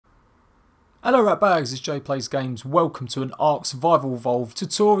Hello ratbags, it's Jade PlaySGames. Welcome to an ARK Survival Evolved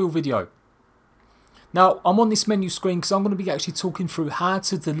tutorial video. Now, I'm on this menu screen because I'm going to be actually talking through how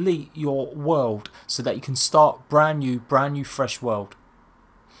to delete your world so that you can start brand new fresh world.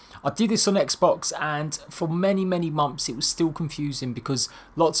 I did this on Xbox and for many months it was still confusing because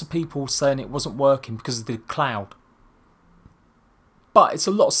lots of people were saying it wasn't working because of the cloud. But it's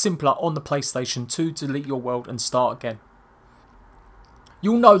a lot simpler on the PlayStation to delete your world and start again.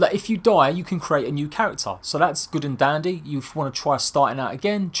 You'll know that if you die, you can create a new character. So that's good and dandy. You want to try starting out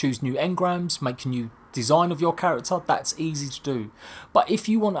again, choose new engrams, make a new design of your character. That's easy to do. But if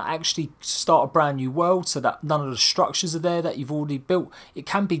you want to actually start a brand new world so that none of the structures are there that you've already built, it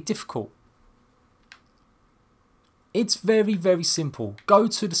can be difficult. It's very simple. Go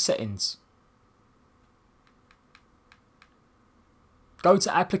to the settings. Go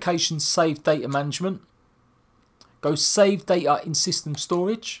to Applications, Save Data Management. Go Save Data in System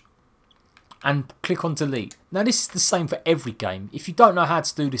Storage and click on Delete. Now this is the same for every game. If you don't know how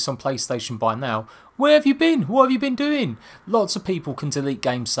to do this on PlayStation by now, where have you been? What have you been doing? Lots of people can delete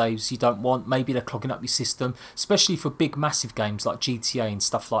game saves you don't want. Maybe they're clogging up your system, especially for big massive games like GTA and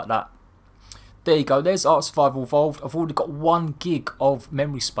stuff like that. There you go, there's ARK Survival Evolved. I've already got 1 gig of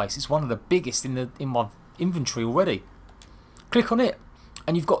memory space. It's one of the biggest in my inventory already. Click on it.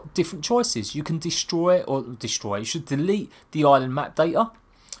 And you've got different choices. You can you should delete the island map data.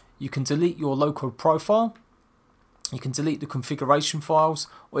 You can delete your local profile. You can delete the configuration files,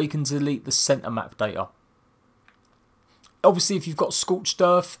 or you can delete the center map data. Obviously, if you've got Scorched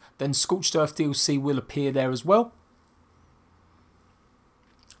Earth, then Scorched Earth DLC will appear there as well.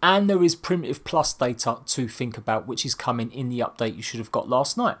 And there is Primitive Plus data to think about, which is coming in the update you should have got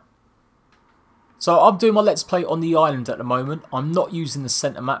last night. So I'm doing my Let's Play on the island at the moment. I'm not using the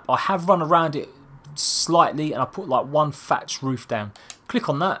centre map. I have run around it slightly and I put like one thatched roof down. Click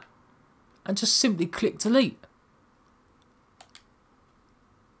on that and just simply click delete.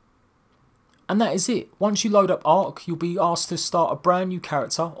 And that is it. Once you load up ARK, you'll be asked to start a brand new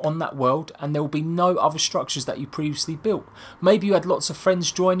character on that world and there will be no other structures that you previously built. Maybe you had lots of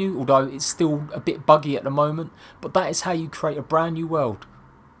friends join you, although it's still a bit buggy at the moment, but that is how you create a brand new world.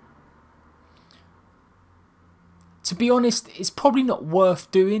 To be honest, it's probably not worth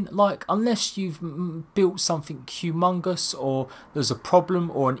doing, like, unless you've built something humongous or there's a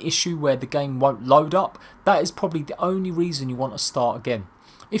problem or an issue where the game won't load up. That is probably the only reason you want to start again.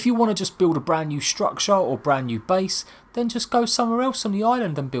 If you want to just build a brand new structure or brand new base, then just go somewhere else on the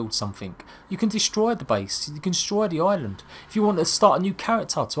island and build something. You can destroy the base, you can destroy the island. If you want to start a new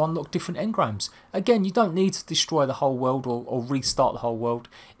character to unlock different engrams, again, you don't need to destroy the whole world or restart the whole world.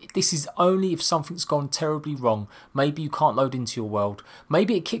 This is only if something's gone terribly wrong. Maybe you can't load into your world.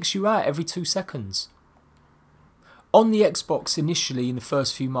 Maybe it kicks you out every 2 seconds. On the Xbox initially in the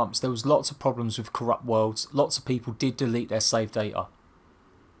first few months, there was lots of problems with corrupt worlds. Lots of people did delete their save data.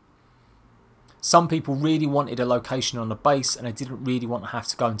 Some people really wanted a location on the base and they didn't really want to have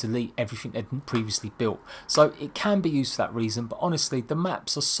to go and delete everything they'd previously built. So it can be used for that reason, but honestly the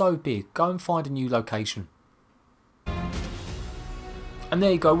maps are so big, go and find a new location. And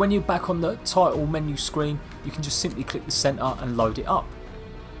there you go, when you're back on the title menu screen, you can just simply click the center and load it up.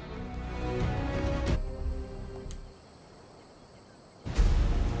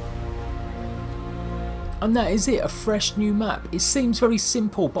 And that is it, a fresh new map. It seems very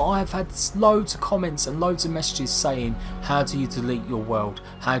simple, but I have had loads of comments and loads of messages saying, how do you delete your world?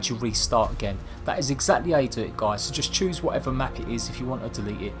 How do you restart again? That is exactly how you do it, guys. So just choose whatever map it is if you want to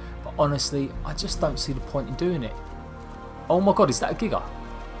delete it. But honestly, I just don't see the point in doing it. Oh my god, is that a Giga?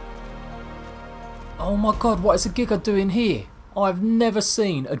 Oh my god, what is a Giga doing here? I've never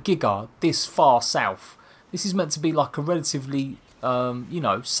seen a Giga this far south. This is meant to be like a relatively, you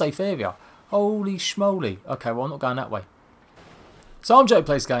know, safe area. Holy schmoly. Okay, well I'm not going that way. So I'm Jade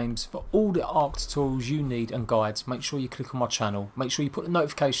PlaySGames. For all the ARK tutorials you need and guides, make sure you click on my channel. Make sure you put the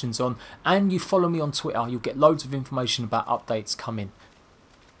notifications on and you follow me on Twitter. You'll get loads of information about updates coming.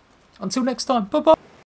 Until next time, bye bye.